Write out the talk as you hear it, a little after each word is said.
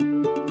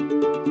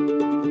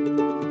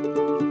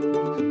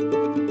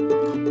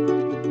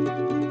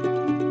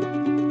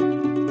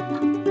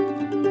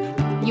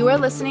You are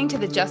listening to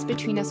the Just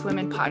Between Us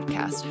Women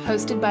podcast,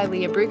 hosted by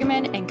Leah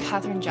Brueggemann and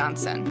Katherine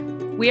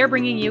Johnson. We are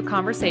bringing you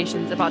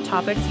conversations about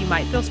topics you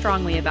might feel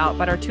strongly about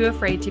but are too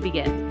afraid to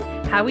begin.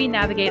 How we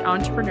navigate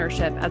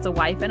entrepreneurship as a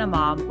wife and a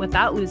mom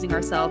without losing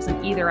ourselves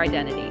in either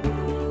identity.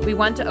 We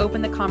want to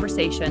open the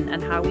conversation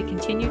on how we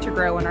continue to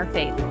grow in our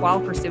faith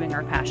while pursuing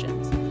our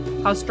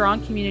passions. How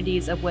strong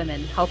communities of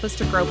women help us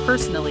to grow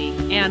personally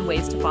and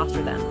ways to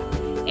foster them.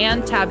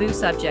 And taboo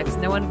subjects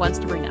no one wants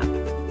to bring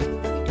up.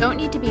 Don't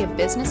need to be a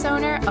business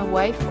owner, a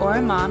wife, or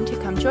a mom to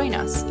come join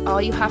us.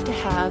 All you have to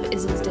have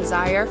is a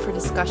desire for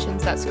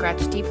discussions that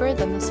scratch deeper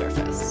than the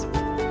surface.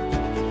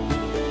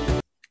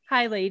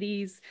 Hi,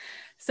 ladies.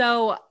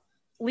 So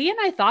Leah and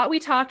I thought we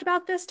talked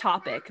about this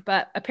topic,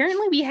 but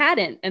apparently we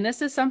hadn't. And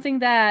this is something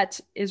that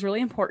is really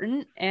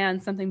important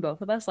and something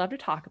both of us love to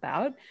talk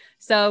about.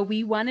 So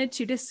we wanted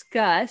to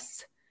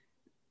discuss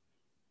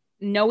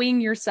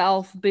knowing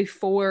yourself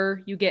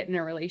before you get in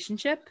a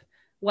relationship,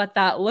 what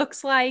that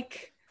looks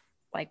like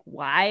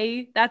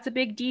why that's a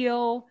big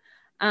deal.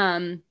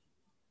 So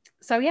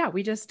yeah,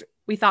 we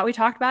thought we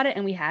talked about it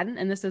and we hadn't,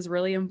 and this is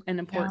really an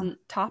important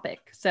topic.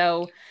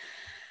 So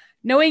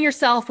knowing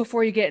yourself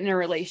before you get in a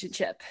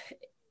relationship.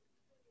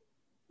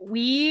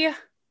 I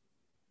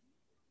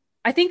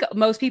think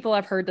most people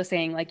have heard the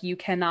saying, like, you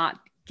cannot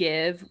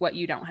give what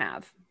you don't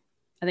have.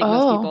 I think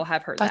most people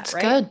have heard that,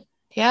 right? That's good.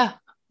 Yeah.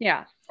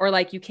 Yeah. Or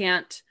like, you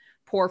can't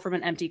pour from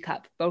an empty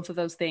cup. Both of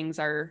those things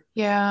are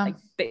like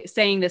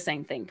saying the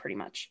same thing pretty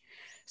much.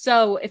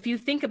 So if you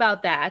think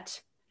about that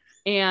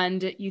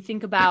and you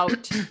think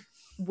about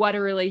what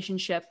a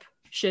relationship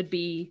should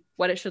be,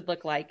 what it should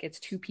look like, it's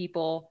two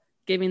people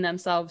giving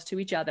themselves to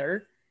each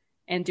other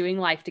and doing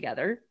life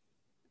together.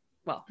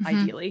 Well,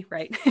 ideally,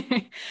 right?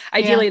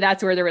 Ideally,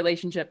 that's where the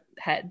relationship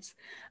heads.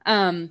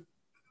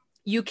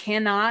 You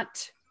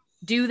cannot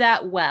do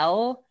that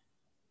well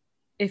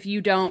if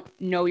you don't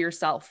know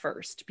yourself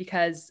first,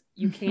 because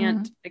you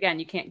can't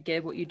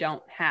give what you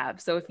don't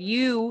have. So if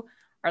you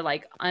are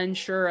like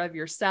unsure of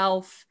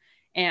yourself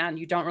and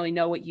you don't really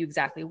know what you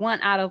exactly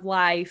want out of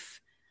life,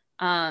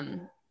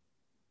 you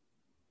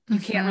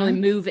can't really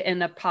move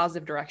in a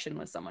positive direction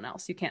with someone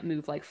else. You can't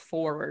move like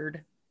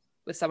forward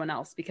with someone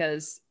else,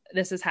 because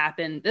this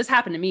happened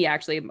to me.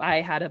 Actually,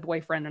 I had a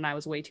boyfriend and I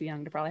was way too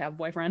young to probably have a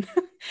boyfriend.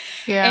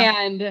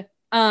 And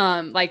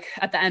like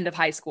at the end of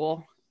high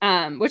school,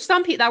 which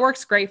that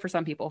works great for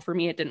some people. For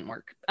me, it didn't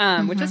work,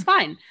 which is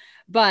fine.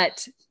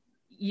 But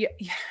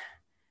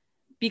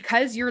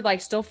because you're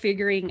like still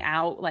figuring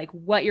out like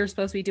what you're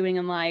supposed to be doing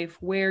in life,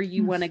 where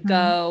you want to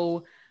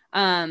go.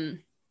 I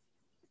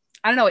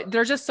don't know.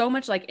 There's just so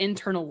much like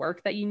internal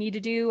work that you need to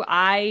do.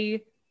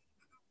 I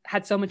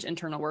had so much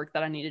internal work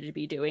that I needed to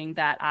be doing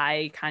that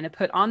I kind of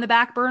put on the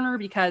back burner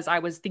because I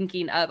was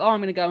thinking of, I'm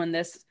going to go in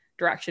this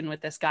direction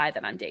with this guy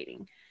that I'm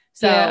dating.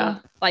 So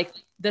like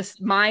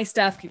my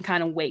stuff can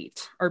kind of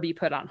wait or be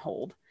put on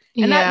hold.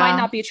 And that might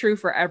not be true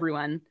for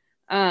everyone.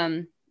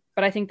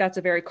 But I think that's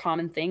a very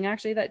common thing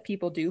actually that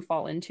people do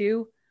fall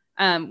into,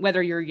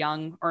 whether you're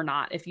young or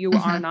not. If you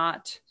are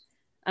not,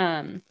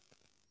 if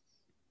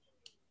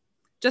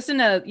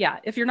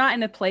you're not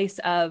in a place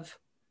of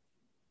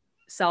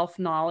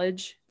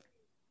self-knowledge,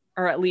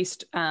 or at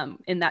least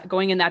in that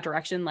going in that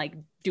direction, like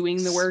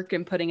doing the work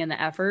and putting in the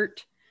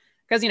effort,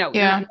 because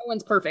no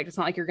one's perfect. It's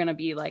not like you're going to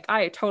be like,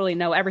 I totally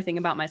know everything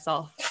about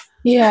myself.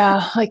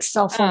 Yeah, like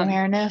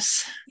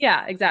self-awareness.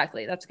 Yeah,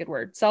 exactly. That's a good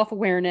word.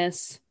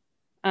 Self-awareness.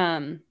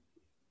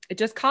 It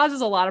just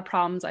causes a lot of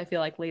problems, I feel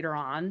like, later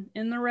on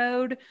in the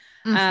road,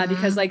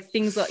 because like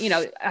things,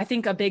 I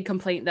think a big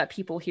complaint that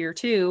people hear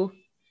too,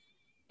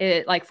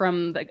 it like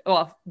from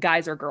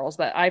guys or girls,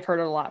 but I've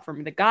heard it a lot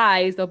from the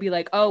guys. They'll be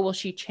like, oh, well,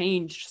 she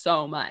changed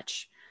so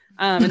much.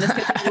 And this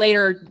could be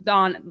later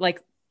on,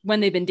 like when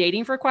they've been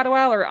dating for quite a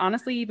while, or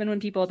honestly, even when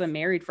people have been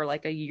married for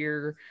like a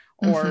year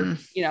or,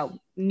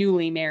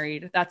 newly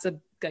married. That's a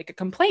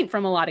complaint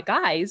from a lot of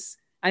guys.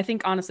 I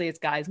think honestly it's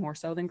guys more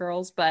so than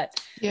girls, but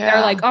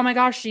they're like, oh my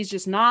gosh, she's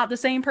just not the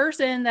same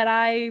person that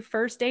I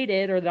first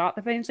dated, or not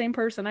the same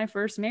person I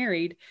first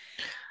married.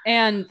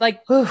 And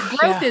like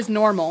growth is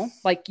normal.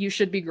 Like you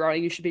should be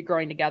growing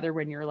together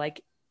when you're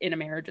like in a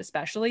marriage,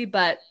 especially.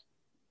 But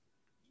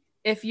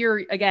if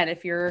you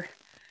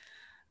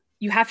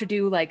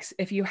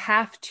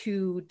have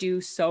to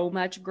do so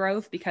much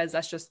growth, because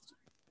that's just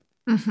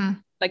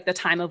like the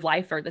time of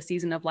life or the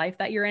season of life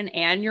that you're in,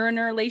 and you're in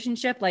a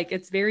relationship, like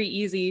it's very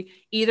easy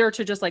either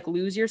to just like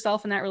lose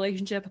yourself in that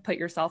relationship, put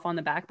yourself on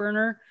the back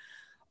burner,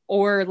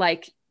 or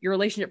like your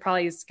relationship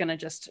probably is going to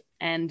just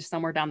end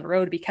somewhere down the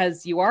road,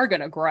 because you are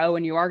going to grow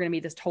and you are going to be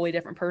this totally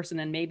different person.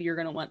 And maybe you're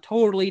going to want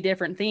totally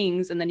different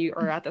things. And then you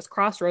are at this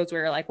crossroads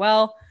where you're like,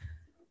 well,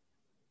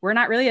 we're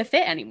not really a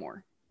fit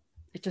anymore.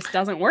 It just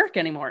doesn't work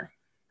anymore.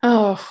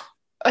 Oh,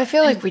 I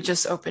feel like we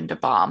just opened a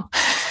bomb.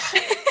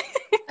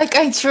 Like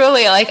I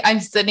truly, like I'm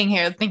sitting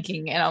here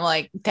thinking and I'm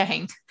like,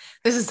 dang,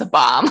 this is a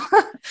bomb.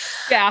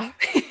 Yeah.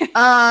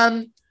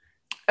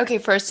 Okay,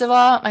 first of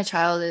all, my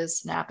child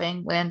is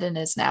napping. Landon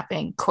is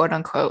napping, quote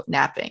unquote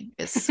napping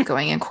is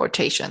going in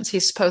quotations.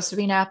 He's supposed to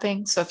be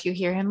napping. So if you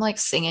hear him like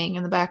singing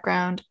in the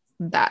background,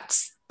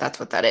 that's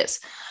what that is.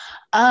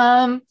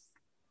 Um,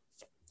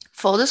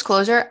 Full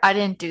disclosure, I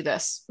didn't do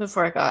this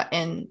before I got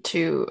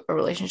into a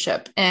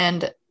relationship.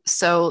 And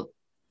so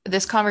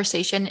this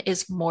conversation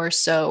is more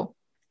so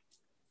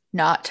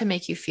not to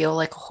make you feel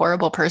like a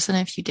horrible person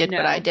if you did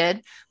what I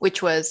did,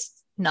 which was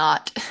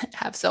not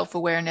have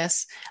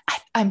self-awareness.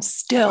 I'm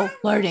still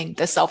learning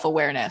the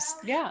self-awareness.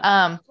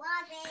 Yeah.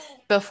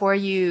 Before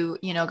got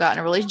in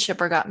a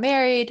relationship or got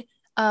married.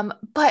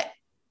 But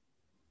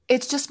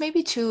it's just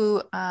maybe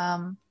to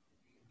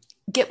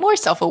get more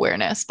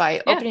self-awareness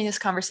by opening this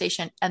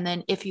conversation. And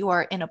then if you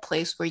are in a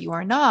place where you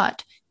are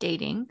not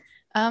dating,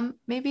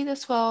 maybe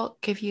this will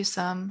give you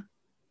some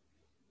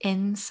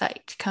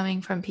insight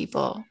coming from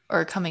people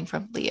or coming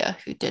from Leah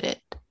who did it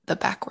the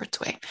backwards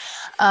way.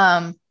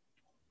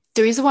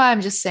 The reason why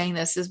I'm just saying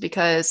this is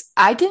because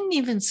I didn't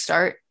even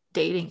start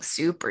dating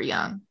super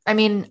young. I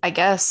mean, I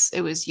guess it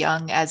was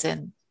young as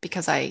in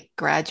because I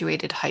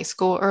graduated high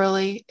school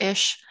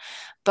early-ish,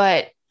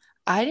 but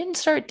I didn't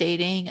start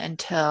dating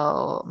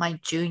until my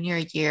junior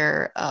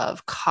year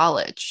of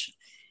college.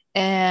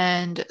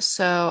 And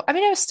so, I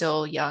mean, I was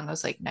still young. I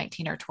was like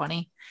 19 or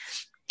 20.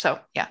 So,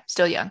 yeah,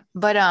 still young.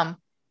 But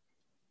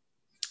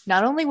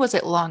not only was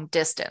it long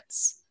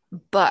distance,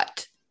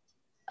 but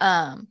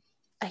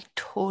I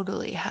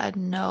totally had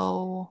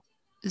no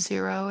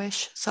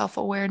zero-ish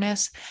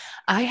self-awareness.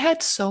 I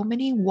had so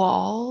many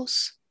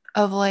walls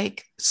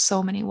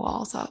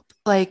up.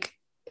 Like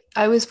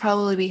I was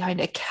probably behind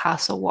a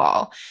castle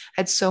wall.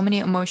 I had so many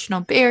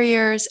emotional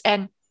barriers,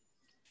 and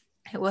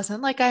it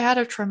wasn't like I had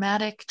a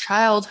traumatic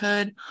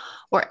childhood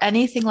or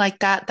anything like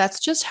that.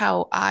 That's just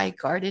how I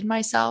guarded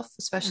myself,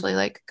 especially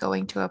like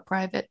going to a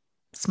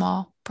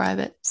small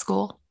private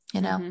school.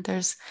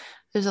 There's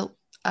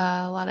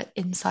a lot of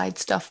inside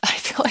stuff I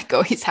feel like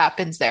always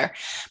happens there.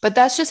 But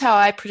that's just how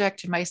I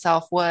projected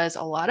myself, was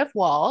a lot of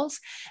walls,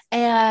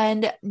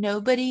 and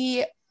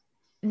nobody,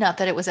 not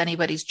that it was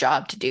anybody's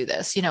job to do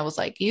this, was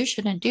like, you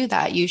shouldn't do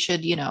that. You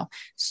should,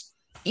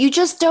 you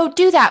just don't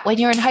do that when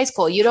you're in high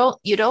school. You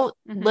don't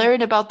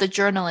learn about the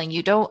journaling.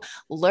 You don't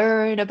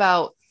learn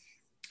about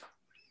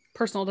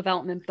personal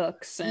development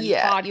books and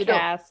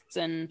podcasts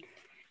and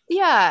you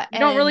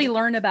don't really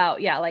learn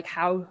about like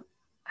how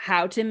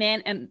to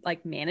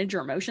manage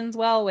your emotions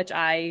well, which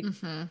I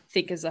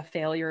think is a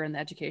failure in the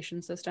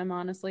education system,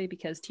 honestly,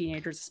 because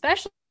teenagers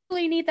especially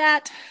need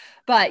that,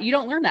 but you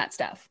don't learn that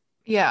stuff.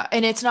 Yeah.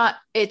 And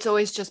it's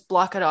always just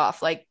block it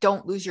off. Like,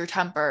 don't lose your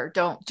temper.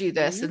 Don't do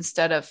this,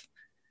 instead of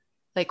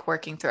like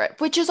working through it,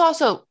 which is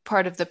also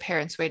part of the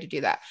parents' way to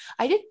do that.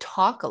 I did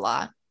talk a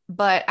lot,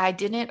 but I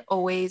didn't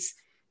always,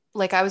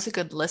 like, I was a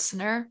good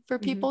listener for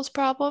people's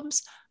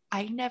problems.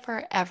 I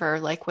never ever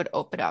like would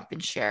open up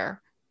and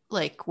share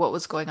like what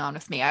was going on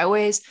with me. I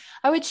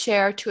would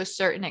share to a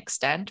certain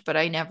extent, but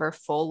I never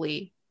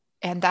fully.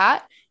 And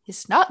that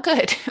is not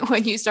good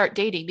when you start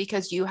dating,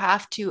 because you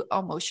have to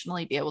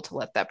emotionally be able to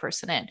let that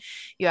person in.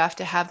 You have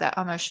to have that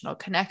emotional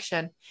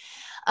connection,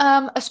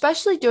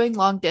 especially doing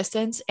long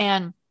distance.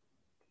 And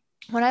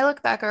when I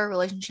look back at our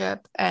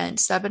relationship, and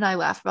Seb and I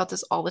laugh about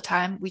this all the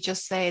time, we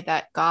just say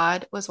that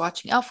God was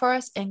watching out for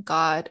us and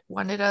God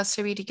wanted us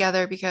to be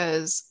together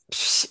because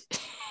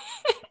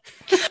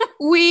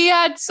we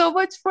had so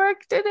much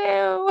work to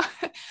do.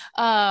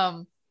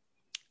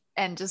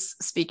 And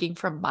just speaking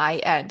from my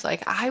end,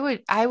 like I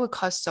would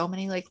cause so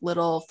many like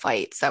little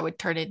fights that would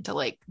turn into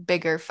like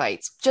bigger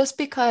fights just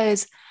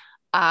because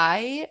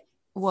I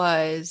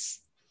was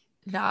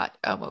not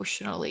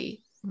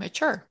emotionally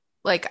mature.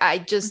 Like I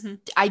just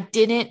I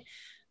didn't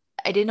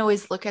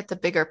always look at the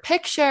bigger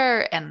picture,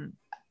 and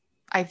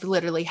I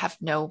literally have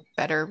no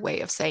better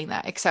way of saying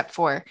that, except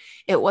for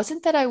it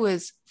wasn't that I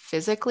was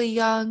physically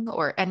young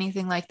or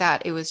anything like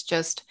that. It was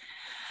just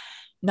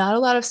not a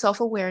lot of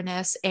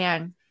self-awareness,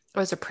 and I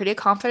was a pretty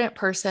confident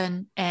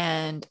person,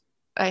 and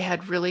I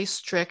had really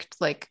strict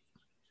like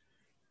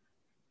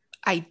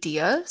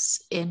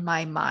ideas in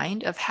my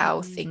mind of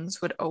how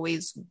things would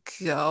always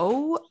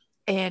go.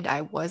 And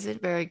I wasn't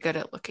very good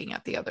at looking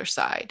at the other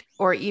side,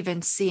 or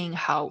even seeing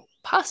how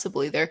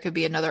possibly there could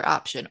be another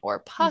option, or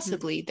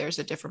possibly there's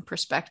a different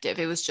perspective.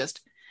 It was just,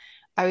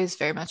 I was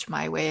very much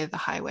my way of the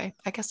highway,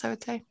 I guess I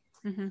would say.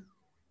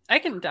 I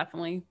can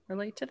definitely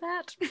relate to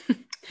that.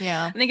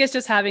 Yeah. I think it's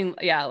just having,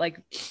 like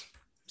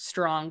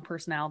strong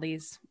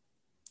personalities.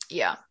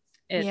 Yeah.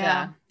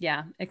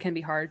 It can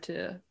be hard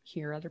to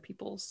hear other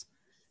people's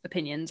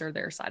opinions or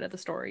their side of the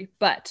story.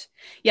 But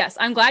yes,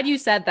 I'm glad you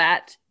said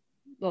that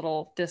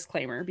little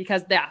disclaimer,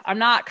 because I'm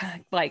not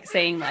like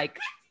saying like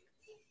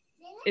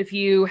if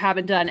you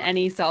haven't done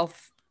any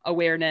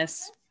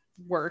self-awareness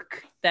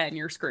work, then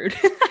you're screwed.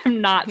 I'm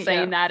not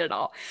saying that at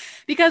all,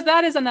 because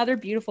that is another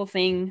beautiful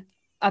thing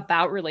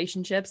about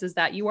relationships, is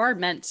that you are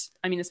meant,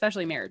 I mean,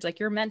 especially marriage, like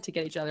you're meant to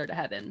get each other to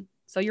heaven.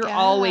 So you're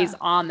always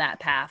on that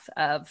path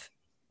of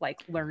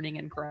like learning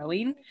and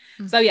growing.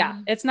 So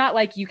it's not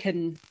like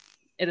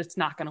it's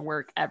not going to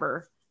work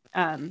ever.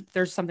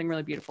 there's something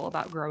really beautiful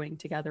about growing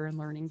together and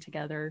learning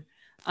together.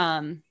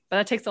 But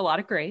that takes a lot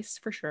of grace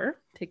for sure.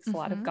 It takes a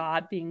lot of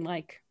God being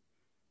like,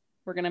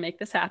 we're going to make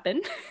this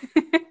happen.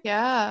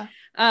 Yeah.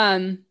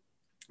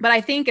 But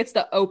I think it's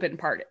the open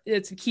part.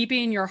 It's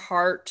keeping your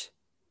heart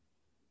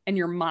and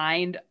your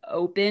mind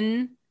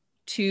open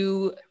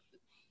to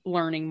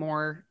learning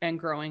more and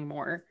growing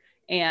more.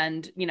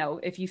 And, you know,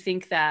 if you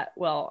think that,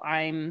 well,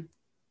 I'm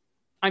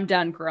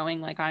done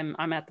growing, like I'm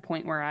at the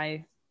point where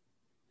I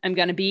am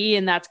going to be,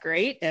 and that's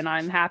great. And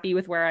I'm happy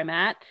with where I'm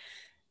at.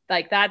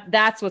 Like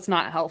that's what's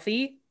not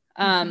healthy.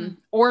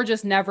 Or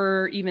just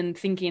never even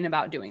thinking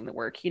about doing the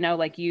work, you know,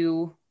 like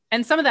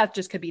and some of that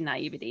just could be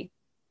naivete,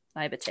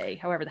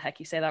 however the heck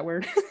you say that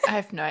word. I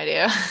have no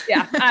idea.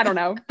 Yeah. I don't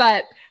know.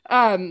 But,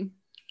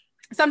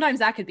 sometimes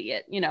that could be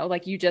it, you know,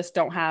 like you just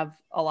don't have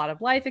a lot of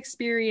life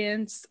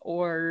experience,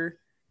 or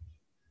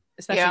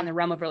especially in the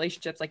realm of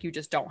relationships, like you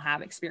just don't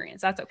have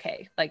experience. That's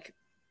okay. Like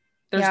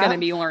there's going to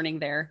be learning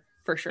there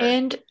for sure.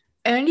 And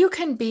you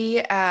can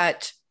be on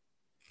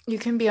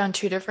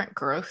two different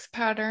growth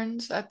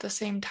patterns at the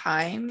same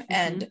time.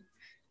 And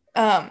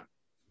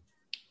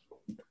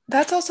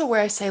that's also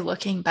where I say,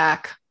 looking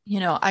back, you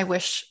know, I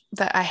wish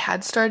that I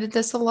had started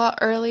this a lot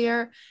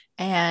earlier.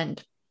 And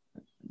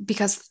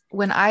because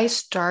when I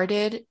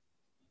started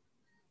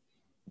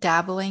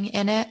dabbling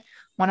in it,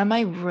 one of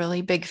my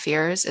really big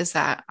fears is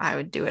that I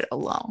would do it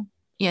alone,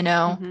 you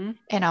know?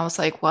 And I was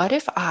like, what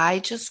if I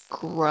just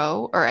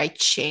grow, or I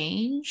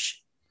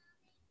change,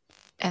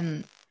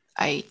 and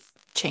I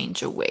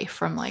change away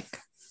from like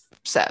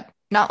Seb,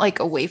 not like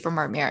away from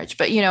our marriage,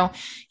 but you know,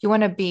 you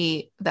want to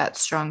be that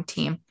strong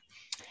team.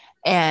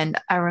 And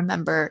I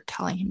remember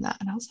telling him that,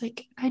 and I was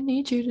like, I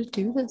need you to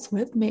do this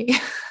with me.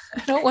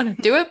 I don't want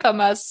to do it by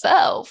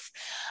myself.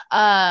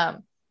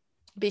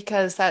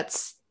 Because that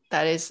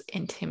is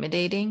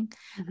intimidating.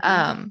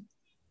 And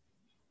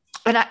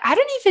I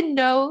don't even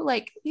know,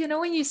 like, you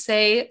know, when you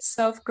say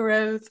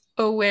self-growth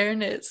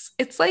awareness,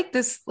 it's like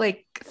this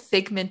like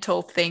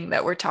figmental thing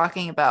that we're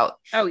talking about.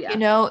 Oh yeah. You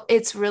know,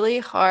 it's really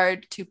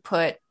hard to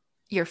put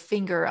your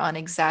finger on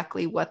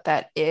exactly what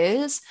that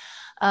is.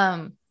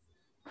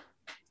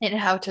 And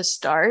how to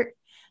start,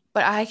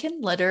 but I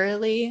can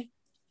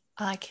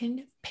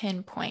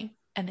pinpoint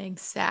an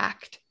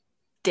exact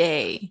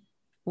day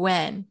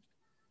when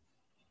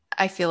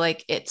I feel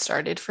like it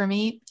started for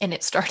me. And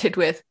it started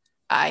with,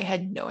 I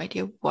had no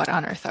idea what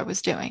on earth I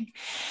was doing.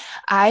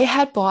 I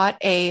had bought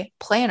a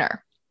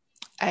planner.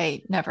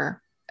 I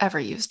never ever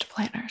used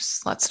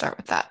planners. Let's start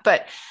with that.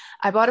 But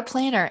I bought a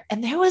planner,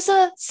 and there was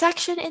a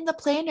section in the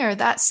planner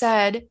that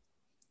said,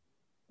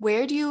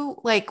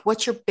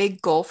 what's your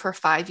big goal for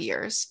 5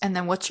 years? And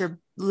then what's your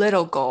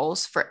little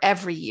goals for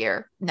every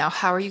year? Now,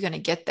 how are you going to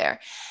get there?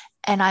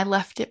 And I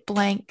left it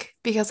blank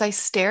because I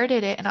stared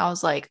at it and I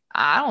was like,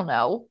 I don't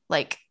know.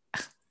 Like,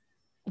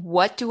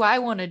 what do I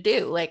want to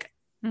do? Like,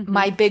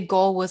 my big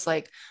goal was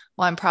like,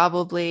 well, I'm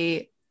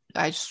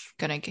just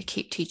going to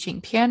keep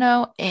teaching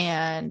piano,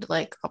 and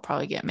like, I'll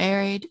probably get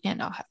married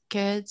and I'll have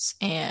kids,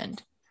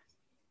 and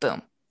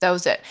boom, that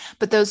was it.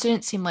 But those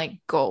didn't seem like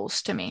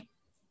goals to me.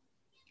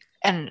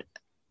 And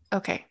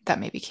okay, that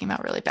maybe came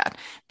out really bad.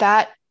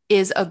 That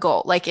is a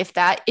goal. Like, if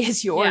that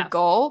is your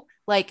goal,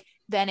 like,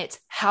 then it's,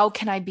 how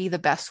can I be the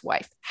best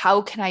wife?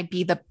 How can I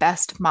be the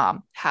best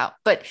mom? How?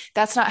 But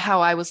that's not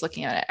how I was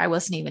looking at it. I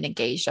wasn't even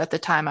engaged at the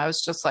time. I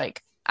was just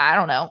like, I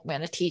don't know, I'm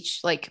going to teach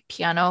like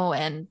piano,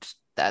 and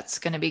that's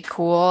going to be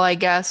cool, I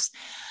guess.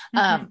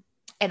 And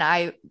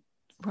I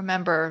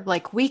remember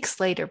like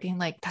weeks later being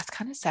like, that's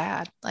kind of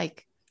sad.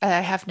 Like,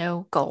 I have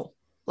no goal.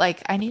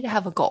 Like, I need to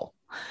have a goal.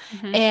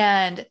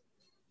 And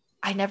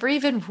I never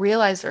even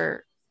realized,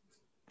 or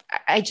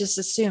I just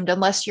assumed,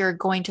 unless you're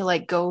going to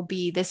like go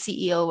be the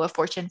CEO of a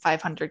Fortune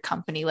 500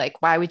 company,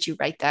 like, why would you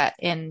write that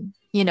in,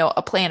 you know,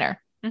 a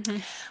planner?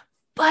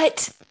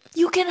 But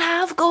you can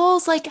have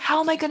goals like,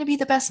 how am I going to be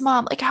the best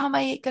mom? Like, how am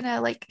I going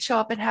to like show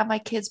up and have my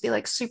kids be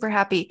like super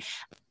happy?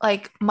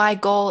 Like, my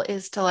goal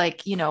is to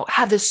like, you know,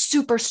 have this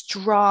super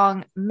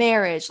strong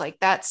marriage. Like,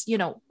 that's, you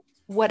know,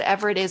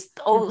 whatever it is,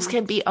 those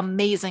can be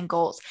amazing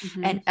goals.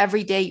 And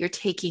every day you're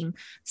taking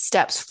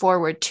steps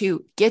forward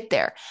to get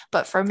there.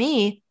 But for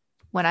me,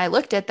 when I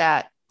looked at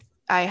that,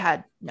 I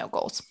had no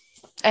goals,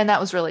 and that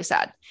was really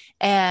sad.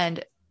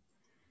 And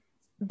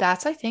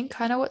that's, I think,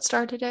 kind of what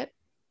started it.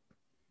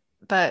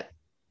 But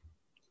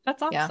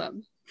that's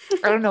awesome. Yeah.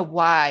 I don't know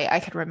why I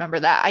could remember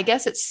that. I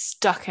guess it's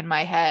stuck in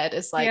my head.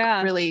 It's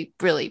like really,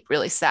 really,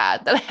 really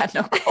sad that I had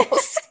no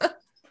goals.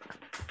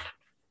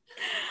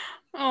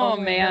 Oh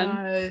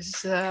man.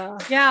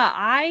 Yeah,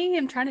 I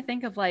am trying to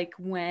think of like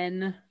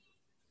when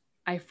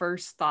I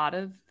first thought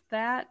of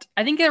that.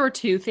 I think there were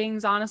two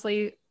things,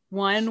 honestly.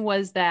 One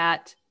was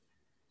that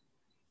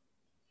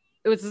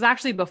it was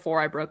actually before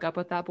I broke up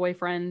with that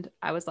boyfriend.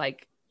 I was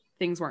like,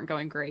 things weren't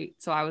going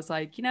great. So I was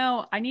like, you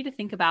know, I need to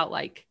think about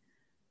like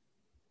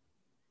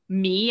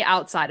me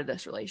outside of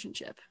this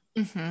relationship.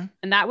 And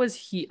that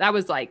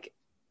was like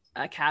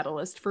a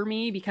catalyst for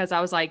me, because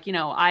I was like, you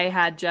know, I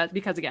had just,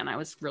 because again, I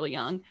was really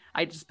young.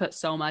 I just put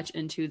so much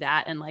into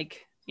that. And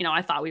like,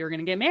 I thought we were going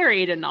to get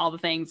married and all the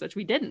things, which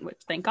we didn't,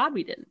 which thank God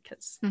we didn't,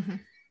 because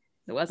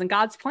it wasn't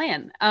God's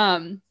plan.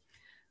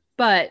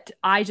 But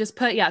I just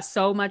put,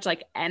 so much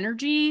like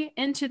energy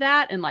into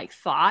that and like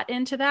thought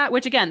into that,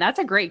 which again, that's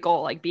a great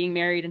goal. Like being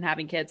married and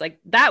having kids, like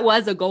that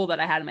was a goal that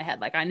I had in my head.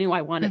 Like I knew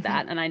I wanted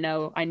that. And I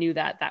knew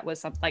that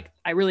was something like,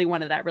 I really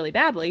wanted that really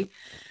badly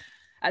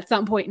at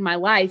some point in my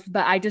life,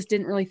 but I just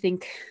didn't really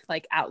think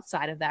like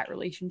outside of that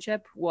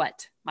relationship,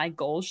 what my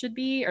goals should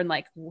be, or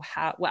like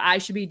what I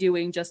should be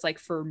doing just like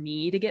for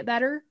me to get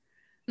better.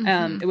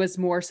 It was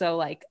more so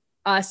like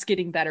us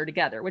getting better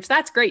together, which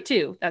that's great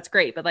too. That's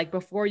great. But like,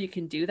 before you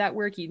can do that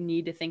work, you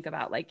need to think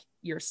about like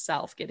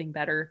yourself getting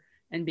better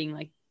and being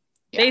like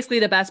basically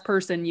the best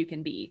person you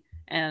can be.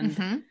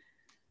 And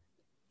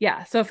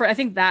so I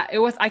think that it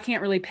was, I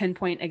can't really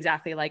pinpoint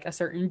exactly like a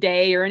certain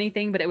day or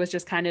anything, but it was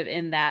just kind of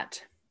in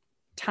that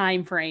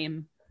time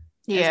frame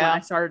is when I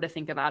started to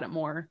think about it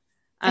more.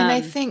 And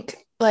I think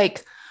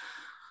like,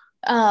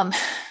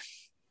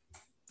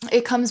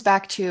 it comes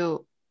back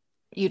to,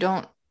 you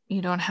don't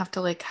have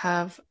to like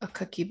have a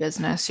cookie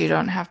business. You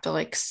don't have to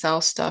like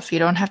sell stuff. You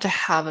don't have to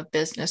have a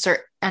business or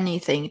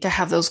anything to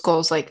have those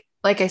goals. Like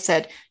I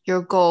said,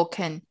 your goal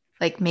can,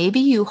 like, maybe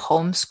you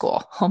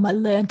homeschool. Home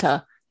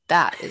Atlanta.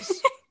 That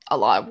is a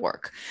lot of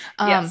work.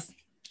 And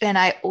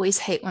I always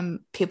hate when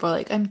people are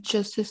like, I'm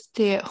just a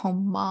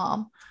stay-at-home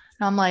mom.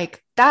 And I'm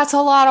like, that's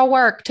a lot of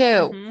work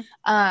too.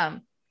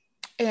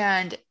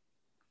 And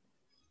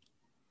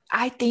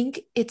I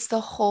think it's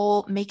the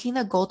whole making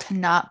the goal to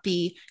not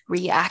be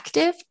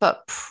reactive,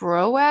 but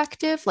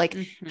proactive. Like,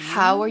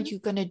 how are you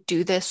going to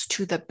do this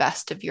to the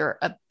best of your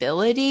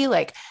ability?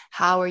 Like,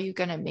 how are you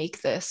going to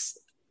make this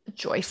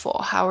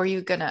joyful? How are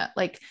you going to,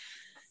 like,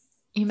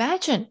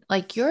 imagine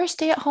like you're a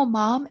stay-at-home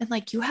mom and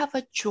like you have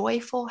a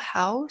joyful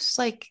house.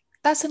 Like,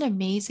 that's an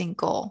amazing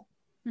goal.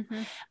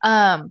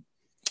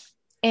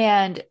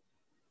 And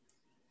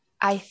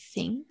I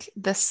think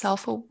the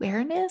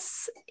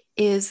self-awareness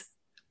is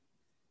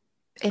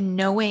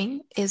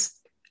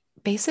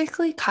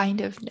basically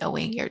kind of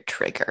knowing your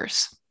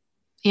triggers,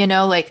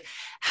 like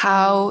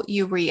how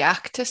you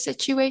react to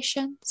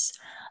situations.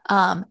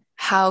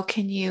 How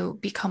can you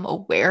become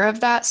aware of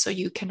that so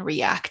you can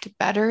react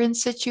better in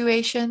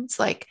situations?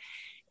 Like,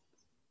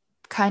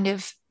 kind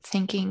of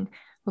thinking,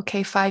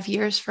 okay, 5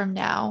 years from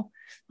now,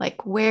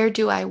 like, where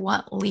do I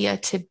want Leah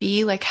to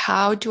be? Like,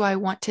 how do I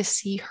want to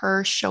see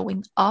her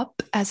showing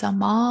up as a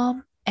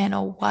mom and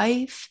a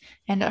wife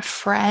and a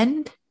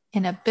friend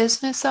and a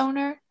business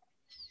owner?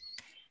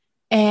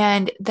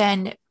 And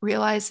then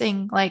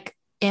realizing, like,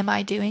 am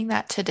I doing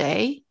that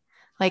today?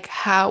 Like,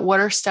 what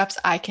are steps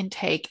I can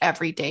take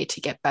every day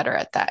to get better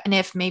at that? And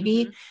if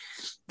maybe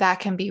that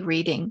can be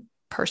reading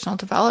personal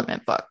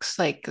development books,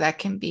 like that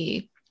can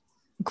be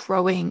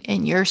growing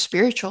in your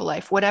spiritual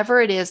life,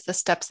 whatever it is, the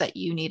steps that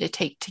you need to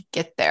take to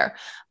get there.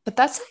 But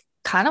that's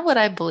kind of what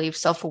I believe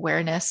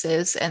self-awareness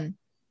is. And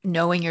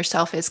knowing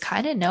yourself is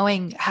kind of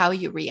knowing how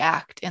you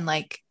react. And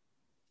like,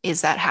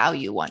 is that how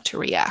you want to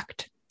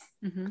react?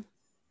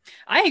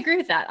 I agree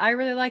with that. I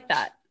really like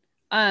that.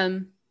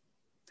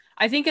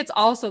 I think it's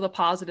also the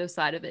positive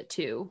side of it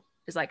too,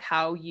 is like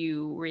how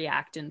you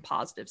react in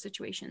positive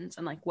situations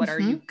and like, what are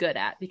you good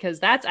at? Because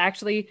that's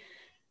actually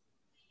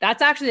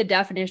the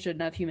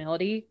definition of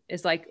humility,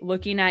 is like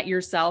looking at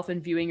yourself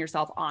and viewing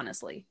yourself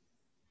honestly.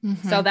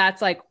 So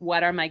that's like,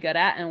 what am I good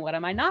at and what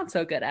am I not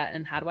so good at?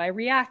 And how do I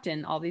react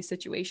in all these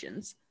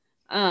situations?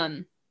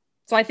 So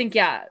I think,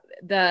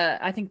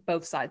 I think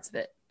both sides of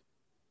it,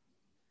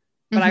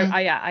 but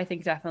I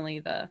think definitely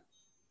the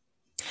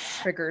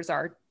triggers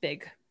are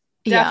big.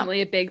 Definitely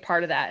a big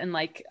part of that. And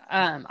like,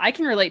 I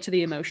can relate to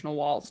the emotional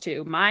walls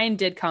too. Mine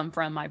did come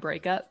from my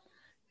breakup,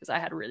 because I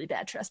had really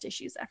bad trust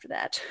issues after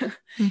that.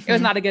 It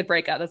was not a good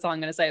breakup. That's all I'm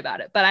going to say about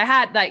it. But I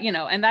had that,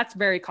 and that's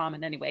very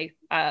common anyway,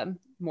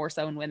 more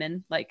so in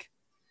women. Like,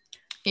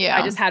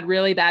 I just had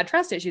really bad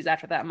trust issues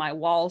after that. My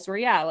walls were,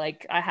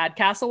 like I had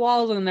castle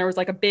walls and there was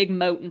like a big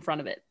moat in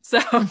front of it. So,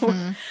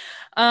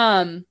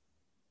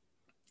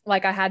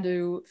 like I had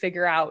to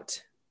figure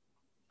out,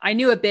 I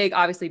knew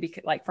obviously,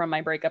 because like from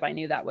my breakup, I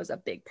knew that was a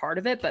big part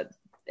of it, but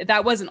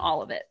that wasn't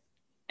all of it.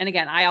 And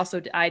again,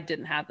 I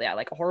didn't have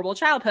like a horrible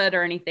childhood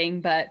or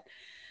anything, but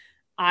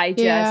I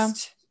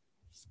just,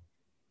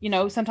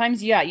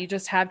 sometimes, you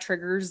just have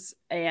triggers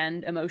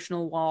and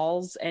emotional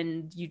walls,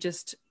 and you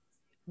just,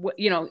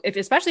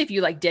 especially if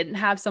you like didn't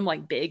have some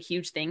like big,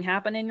 huge thing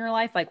happen in your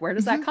life, like where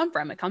does that come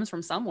from? It comes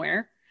from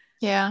somewhere.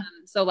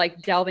 So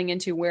like delving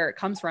into where it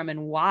comes from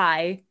and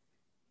why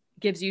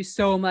gives you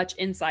so much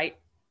insight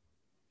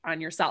on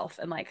yourself,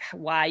 and like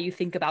why you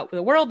think about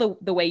the world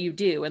the way you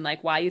do, and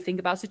like why you think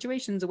about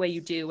situations the way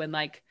you do, and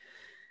like,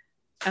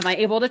 am I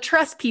able to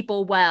trust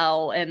people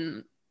well?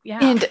 And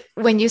and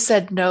when you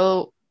said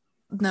know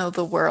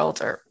the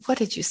world, or what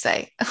did you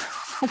say?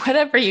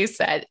 Whatever you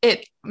said,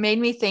 it made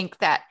me think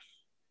that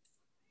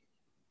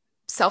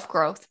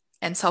self-growth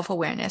and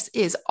self-awareness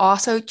is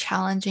also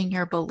challenging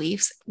your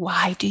beliefs.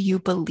 Why do you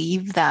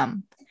believe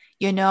them?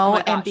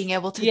 And being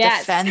able to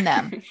defend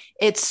them.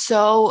 It's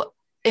so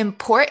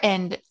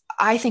important.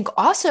 I think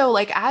also,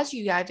 like, as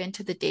you dive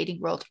into the dating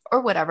world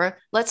or whatever,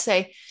 let's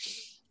say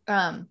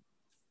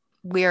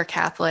we are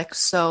Catholic,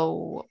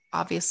 so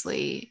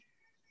obviously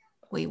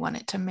we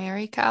wanted to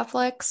marry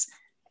Catholics.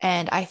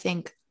 And I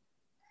think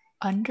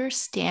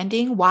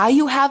understanding why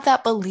you have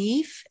that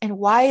belief and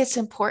why it's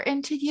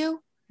important to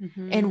you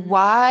and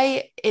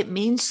why it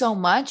means so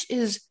much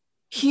is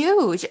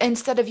huge,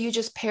 instead of you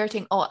just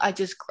parroting, oh, I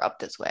just grew up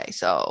this way,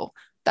 so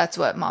that's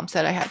what mom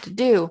said I had to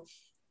do.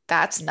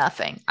 That's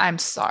nothing. I'm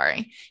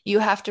sorry. You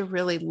have to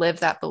really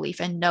live that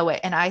belief and know it.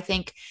 And I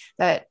think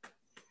that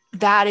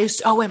that is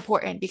so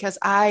important, because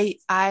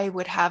I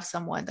would have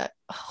someone that,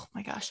 oh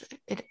my gosh,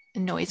 it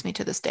annoys me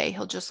to this day.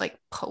 He'll just like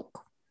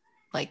poke,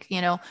 like,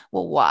 well,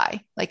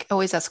 why? Like,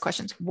 always ask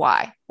questions.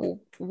 Why?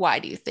 Well, why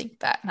do you think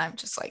that? And I'm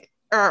just like,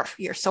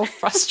 you're so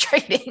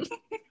frustrating.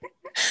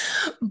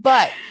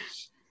 But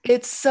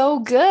it's so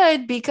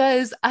good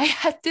because I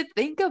had to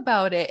think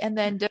about it and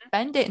then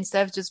defend it,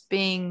 instead of just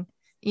being,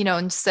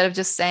 instead of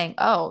just saying,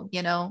 oh,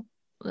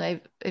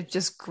 I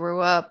just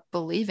grew up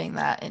believing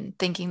that and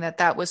thinking that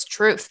that was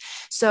truth.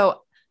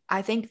 So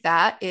I think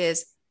that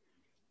is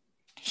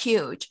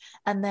huge.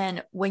 And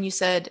then when you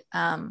said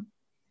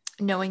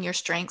knowing your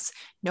strengths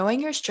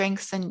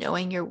and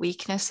knowing your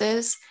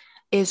weaknesses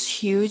is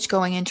huge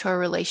going into a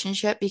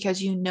relationship,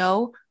 because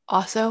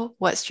also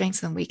what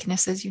strengths and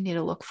weaknesses you need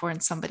to look for in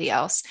somebody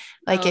else.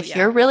 Like, if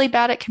you're really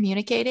bad at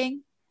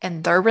communicating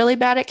and they're really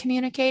bad at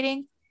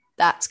communicating,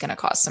 that's going to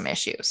cause some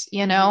issues,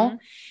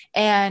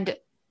 and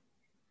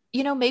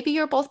maybe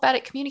you're both bad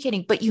at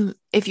communicating, but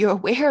if you're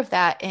aware of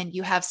that and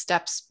you have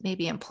steps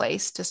maybe in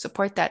place to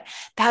support that,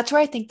 that's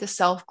where I think the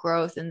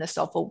self-growth and the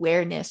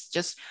self-awareness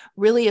just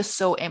really is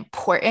so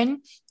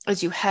important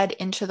as you head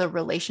into the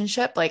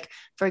relationship. Like,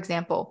 for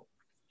example,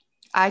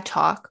 I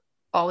talk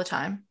all the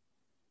time,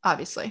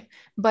 obviously,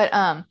 but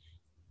I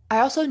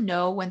also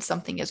know when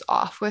something is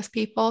off with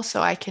people,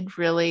 so I can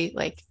really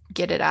like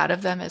get it out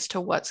of them as to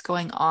what's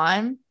going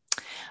on.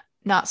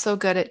 Not so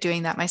good at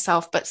doing that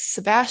myself, but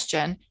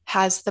Sebastian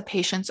has the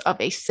patience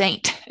of a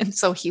saint. And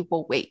so he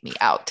will wait me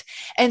out.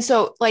 And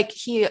so like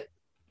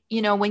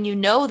when you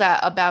know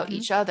that about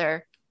each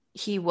other,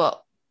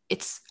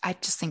 I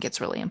just think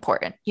it's really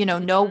important,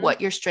 know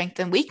what your strength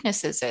and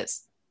weaknesses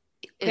is.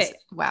 Okay.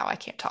 Wow, I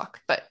can't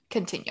talk, but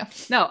continue.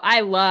 No,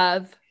 I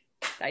love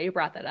that you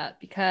brought that up,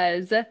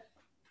 because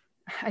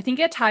I think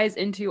it ties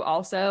into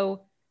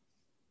also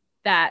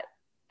that,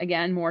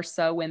 again, more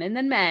so women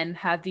than men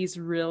have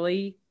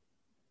we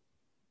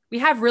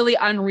have really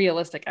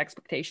unrealistic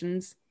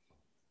expectations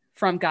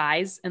from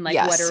guys and like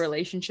what a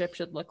relationship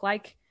should look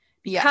like,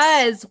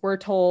 because we're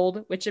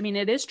told, which I mean,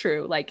 it is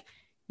true. Like,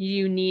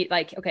 you need,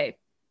 like, okay,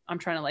 I'm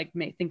trying to like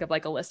think of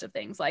like a list of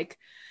things. Like,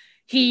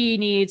 he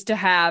needs to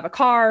have a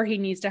car. He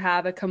needs to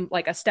have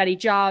a steady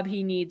job.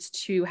 He needs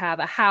to have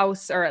a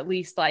house, or at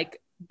least like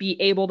be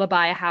able to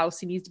buy a house.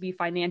 He needs to be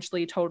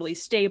financially totally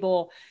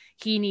stable.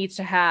 He needs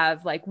to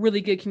have like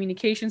really good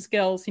communication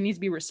skills. He needs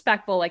to be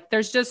respectful. Like,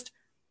 there's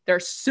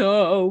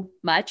so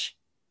much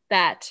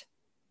that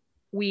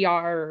we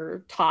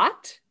are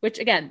taught, which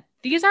again,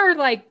 these are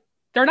like,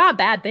 they're not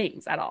bad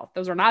things at all.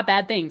 Those are not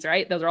bad things,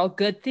 right? Those are all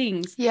good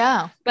things.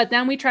 Yeah. But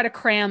then we try to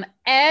cram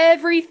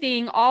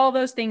everything, all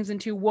those things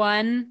into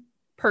one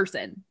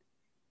person.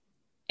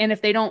 And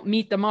if they don't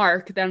meet the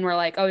mark, then we're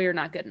like, oh, you're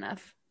not good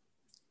enough.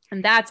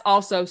 And that's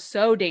also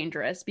so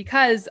dangerous,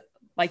 because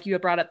like you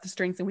had brought up the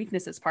strengths and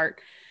weaknesses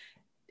part.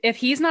 If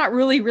he's not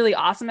really, really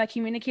awesome at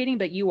communicating,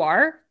 but you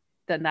are,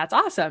 then that's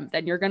awesome.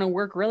 Then you're going to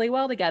work really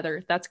well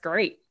together. That's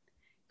great.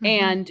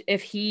 And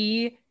if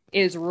he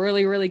is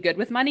really, really good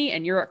with money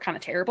and you're kind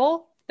of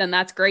terrible, then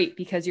that's great,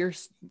 because you're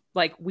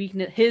like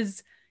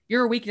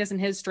your weakness and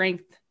his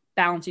strength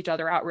balance each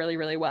other out really,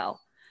 really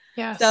well.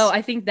 Yeah. So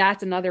I think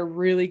that's another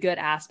really good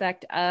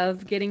aspect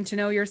of getting to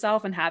know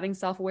yourself and having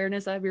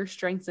self-awareness of your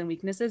strengths and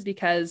weaknesses,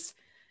 because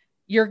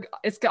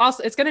it's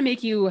going to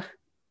make you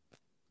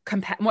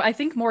I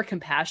think more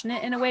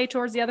compassionate in a way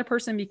towards the other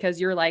person,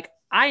 because you're like,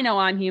 I know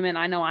I'm human.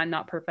 I know I'm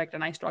not perfect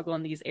and I struggle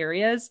in these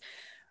areas.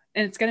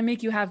 And it's going to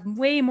make you have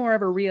way more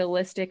of a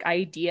realistic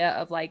idea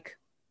of like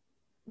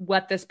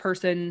what this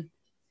person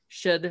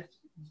should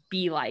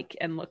be like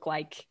and look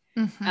like.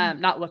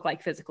 Not look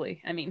like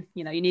physically. I mean,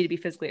 you need to be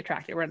physically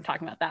attractive. We're not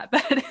talking about that,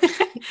 but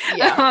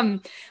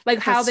like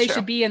how that's they true.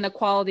 Should be and the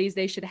qualities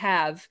they should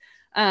have.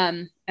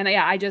 And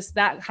yeah,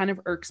 that kind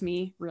of irks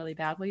me really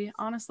badly,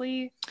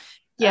 honestly.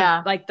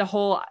 Yeah. Like the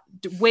whole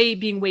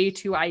being way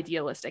too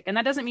idealistic. And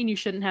that doesn't mean you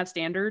shouldn't have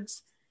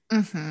standards.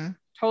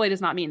 Totally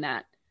does not mean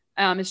that.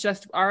 It's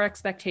just our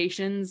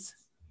expectations.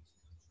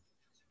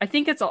 I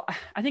think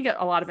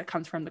a lot of it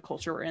comes from the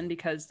culture we're in,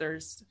 because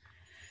there's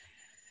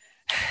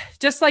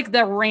just like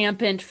the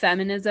rampant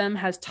feminism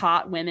has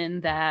taught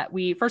women that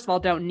we, first of all,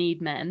 don't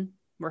need men.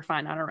 We're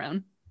fine on our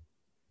own.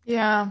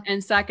 Yeah.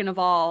 And second of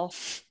all,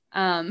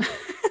 sorry,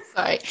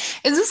 it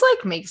just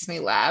like makes me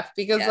laugh,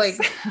 because like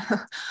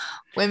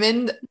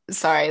women,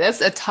 sorry,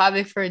 that's a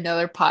topic for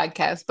another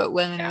podcast, but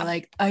women are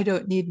like, I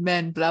don't need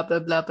men, blah, blah,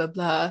 blah, blah,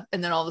 blah.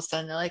 And then all of a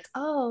sudden they're like,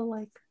 oh,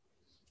 like,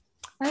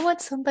 I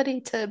want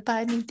somebody to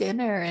buy me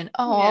dinner, and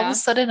all of a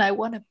sudden I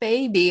want a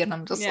baby, and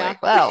I'm just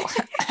like, well,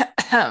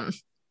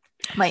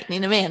 might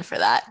need a man for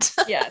that.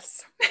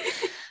 Yes.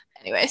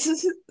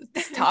 Anyways,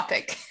 this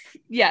topic.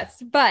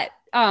 Yes, but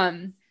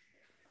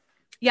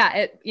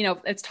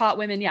it's taught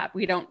women,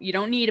 you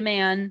don't need a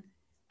man.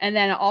 And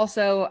then it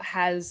also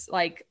has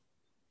like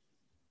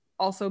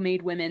also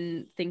made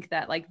women think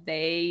that like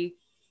they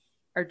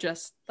are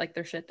just like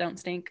their shit don't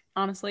stink,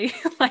 honestly.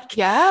 Like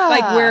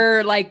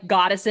we're like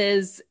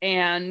goddesses,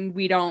 and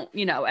we don't,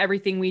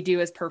 everything we do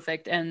is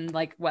perfect, and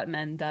like what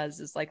men does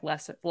is like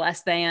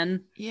less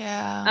than.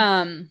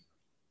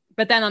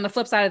 But then on the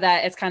flip side of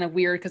that, it's kind of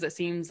weird because it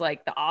seems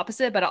like the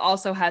opposite, but it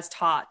also has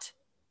taught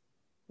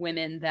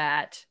women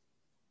that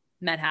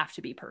men have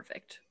to be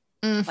perfect.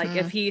 Like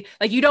if you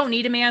don't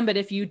need a man, but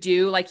if you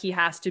do, like he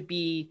has to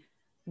be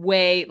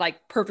way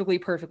like perfectly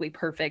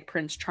perfect,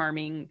 Prince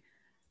Charming,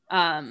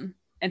 and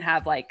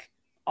have like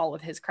all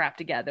of his crap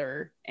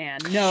together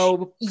and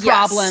no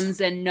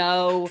problems and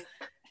no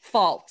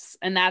faults.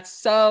 And that's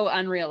so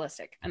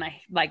unrealistic. And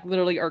I like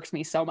literally irks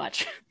me so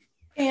much.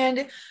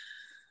 And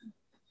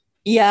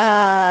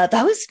yeah,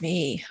 that was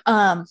me.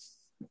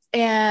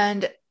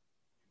 And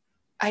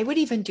I would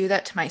even do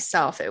that to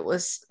myself. It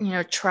was,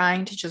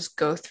 trying to just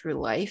go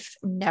through life,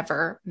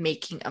 never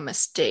making a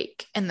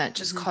mistake. And that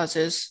just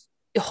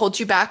it holds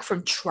you back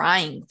from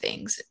trying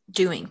things,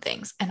 doing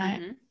things.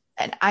 And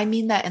I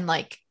mean that in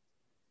like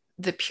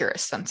the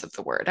purest sense of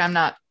the word. I'm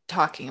not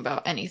talking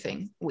about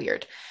anything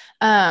weird.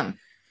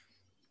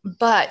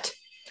 But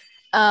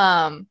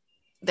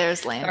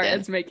there's Landon. Sorry,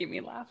 it's making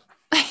me laugh.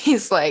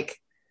 He's like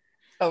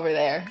over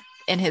there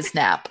in his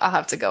nap. I'll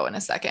have to go in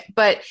a second.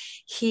 But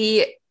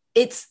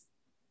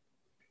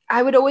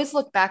I would always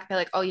look back and be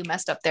like, oh, you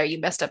messed up there. You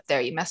messed up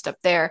there. You messed up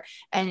there.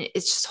 And it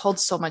just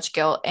holds so much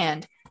guilt.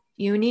 And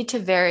you need to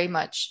very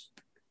much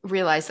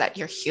realize that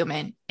you're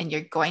human and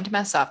you're going to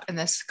mess up. And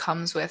this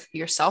comes with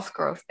your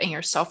self-growth and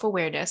your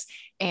self-awareness.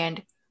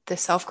 And the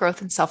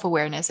self-growth and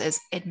self-awareness is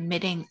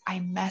admitting I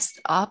messed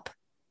up.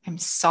 I'm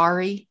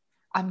sorry.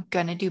 I'm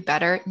going to do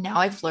better. Now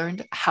I've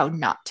learned how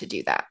not to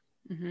do that,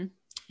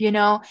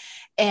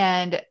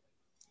 and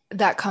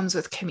that comes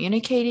with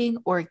communicating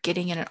or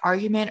getting in an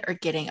argument or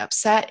getting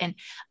upset. And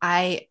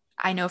I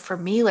know for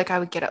me, like I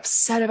would get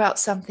upset about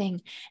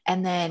something,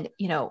 and then,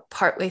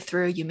 partway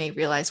through you may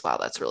realize, wow,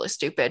 that's really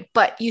stupid,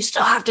 but you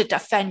still have to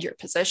defend your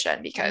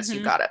position because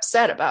you got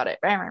upset about it.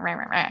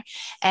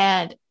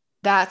 And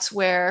that's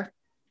where,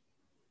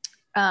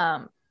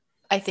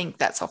 I think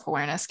that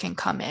self-awareness can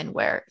come in,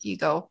 where you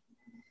go,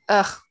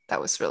 ugh, that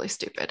was really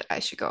stupid. I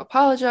should go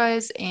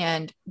apologize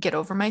and get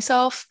over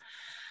myself.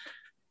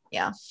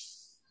 Yeah.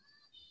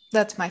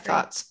 That's my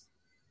thoughts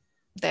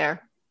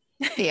there.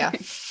 Yeah.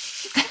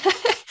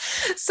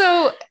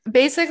 So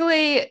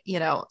basically,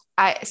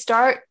 I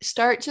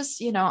start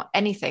just,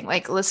 anything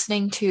like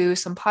listening to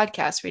some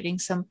podcasts, reading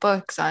some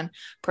books on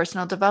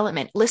personal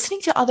development,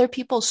 listening to other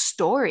people's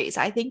stories,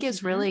 I think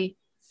is really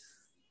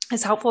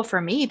is helpful for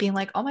me, being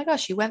like, oh my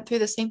gosh, you went through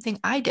the same thing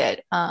I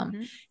did.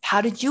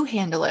 How did you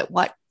handle it?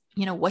 What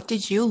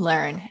did you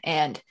learn?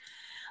 And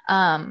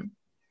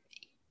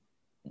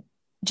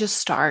just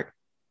start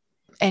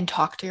and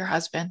talk to your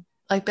husband.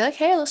 Like, be like,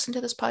 hey, I listened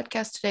to this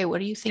podcast today. What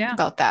do you think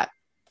about that?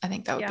 I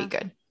think that would be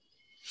good.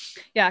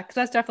 Yeah, because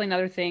that's definitely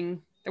another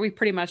thing that we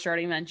pretty much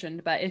already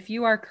mentioned. But if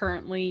you are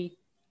currently,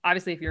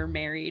 obviously, if you're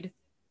married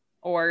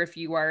or if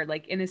you are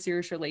like in a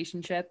serious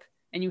relationship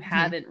and you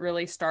haven't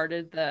really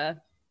started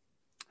the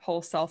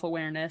whole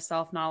self-awareness,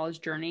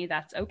 self-knowledge journey,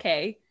 that's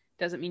okay.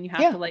 Doesn't mean you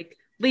have to like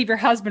leave your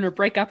husband or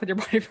break up with your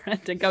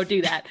boyfriend and go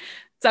do that.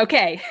 It's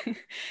okay.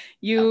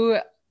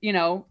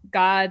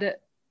 God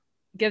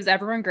gives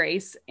everyone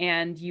grace,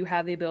 and you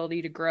have the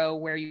ability to grow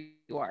where you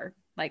are.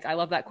 Like, I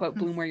love that quote,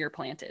 bloom where you're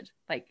planted.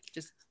 Like,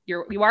 just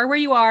you are where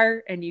you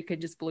are, and you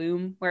could just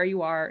bloom where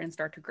you are and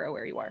start to grow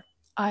where you are.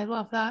 I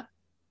love that.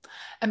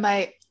 And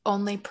my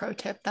only pro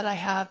tip that I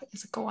have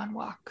is go on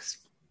walks.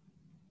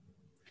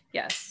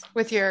 Yes.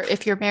 If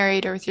you're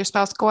married or with your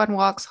spouse, go on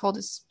walks,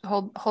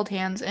 hold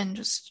hands and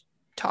just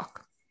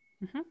talk.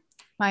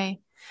 All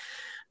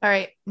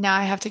right, now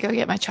I have to go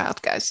get my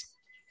child, guys.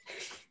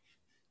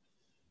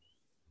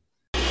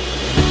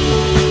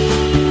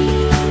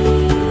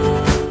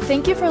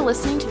 Thank you for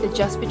listening to the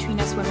Just Between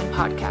Us Women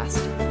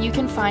podcast. You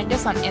can find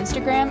us on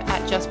Instagram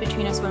at Just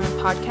Between Us Women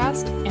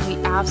podcast, and we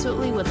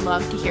absolutely would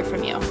love to hear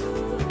from you.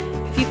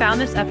 If you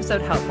found this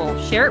episode helpful,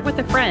 share it with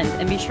a friend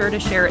and be sure to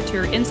share it to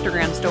your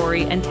Instagram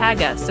story and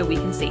tag us so we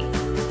can see.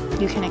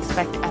 You can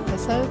expect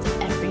episodes